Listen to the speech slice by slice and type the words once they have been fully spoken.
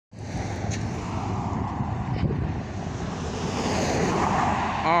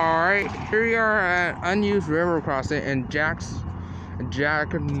Alright, here we are at Unused Railroad Crossing in Jack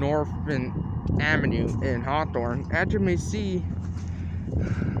Northrop Avenue in Hawthorne. As you may see,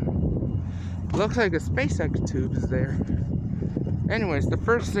 looks like a SpaceX tube is there. Anyways, the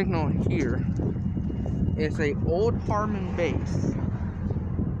first signal here is a old Harmon base.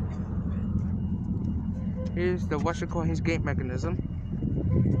 Here's the Washington gate mechanism.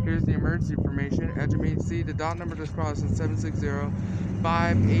 Here's the emergency information. As you may see, the dot number just crossed is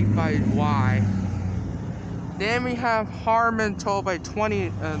 760-585Y. Then we have Harmon told by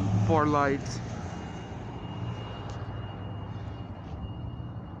 24 lights.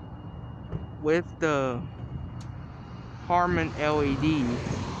 With the Harmon LED.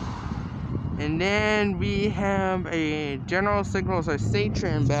 And then we have a general signal, a state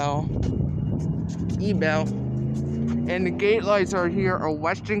train bell, E-bell. And the gate lights are here are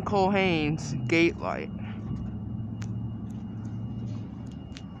Western Colhane's gate light.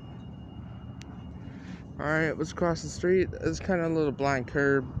 Alright, let's cross the street. It's kind of a little blind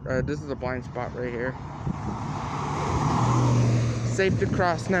curb. This is a blind spot right here. Safe to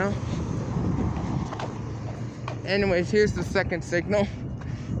cross now. Anyways, here's the second signal.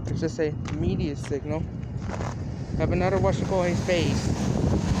 It's just a immediate signal. Have another Western Colhane's base.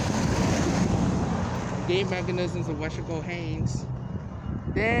 Gate mechanisms of Western Colhane's.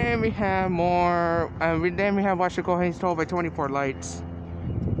 Then we have more. Then we have Western Colhane's told by 24 lights.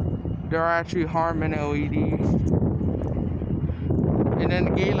 They're actually Harmon LED. And then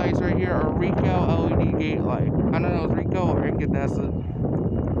the gate lights right here are Rico LED gate light. I don't know if it's Rico or Incandescent.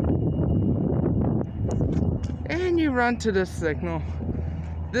 And you run to this signal.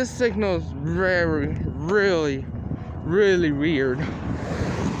 This signal is really weird.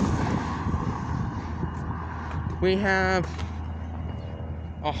 We have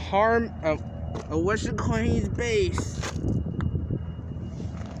a Western Colhane's base.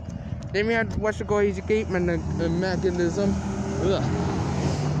 Then we have Western Colhane's gate mechanism. Ugh.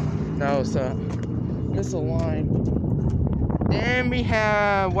 That was misaligned. Then we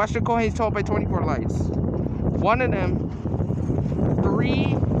have Western Colhane's told by 24 lights. One of them,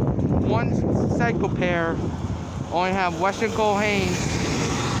 one cycle pair, only have Western Colhane's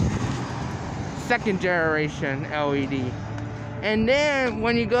second generation LED. And then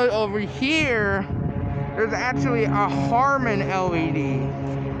when you go over here, there's actually a Harmon LED.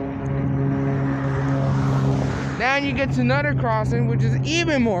 Now you get to another crossing, which is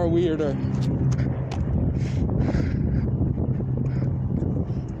even more weirder.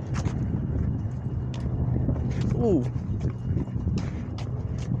 Ooh.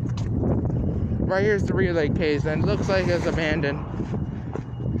 Right here's the relay case, and it looks like it's abandoned.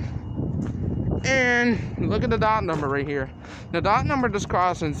 And look at the dot number right here. The dot number just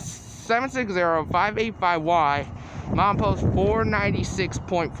crossed in 760-585Y, milepost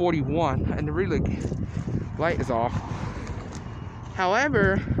 496.41, and the relay light is off.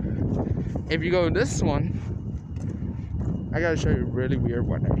 However, if you go to this one, I gotta show you a really weird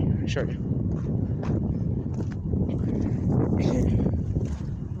one. I'll show you.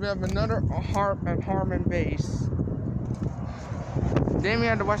 We have another Harmon base. Then we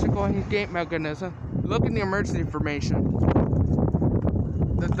have the Western Colhane's gate mechanism. Look at the emergency information.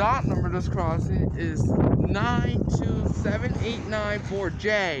 The dot number this crossing is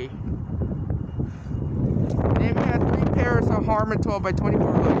 927894J. Then we have 3 pairs of Harmon 12 by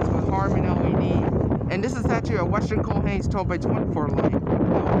 24 lights with Harmon LED. And this is actually a Western Colhane's 12 by 24 light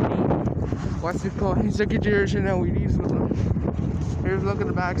LED. Western Colhane's second generation LEDs with them. Here's a look at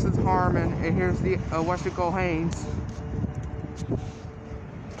the back, says Harmon, and here's the Western Colhane's.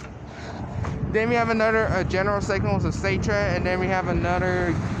 Then we have another general signal, it's a state train, and then we have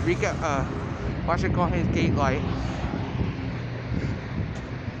another Western Colhane's gate light.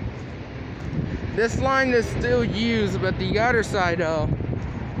 This line is still used, but the other side, though,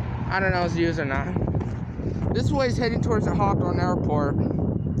 I don't know if it's used or not. This way is heading towards the Hawthorne Airport.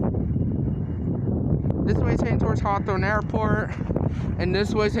 This way is heading towards Hawthorne Airport, and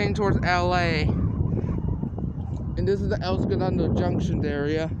this way is heading towards LA. And this is the El Segundo Junction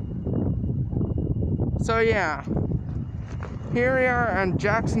area. So yeah, here we are on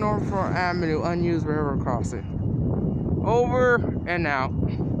Northrop Avenue, Unused Railroad Crossing. Over and out.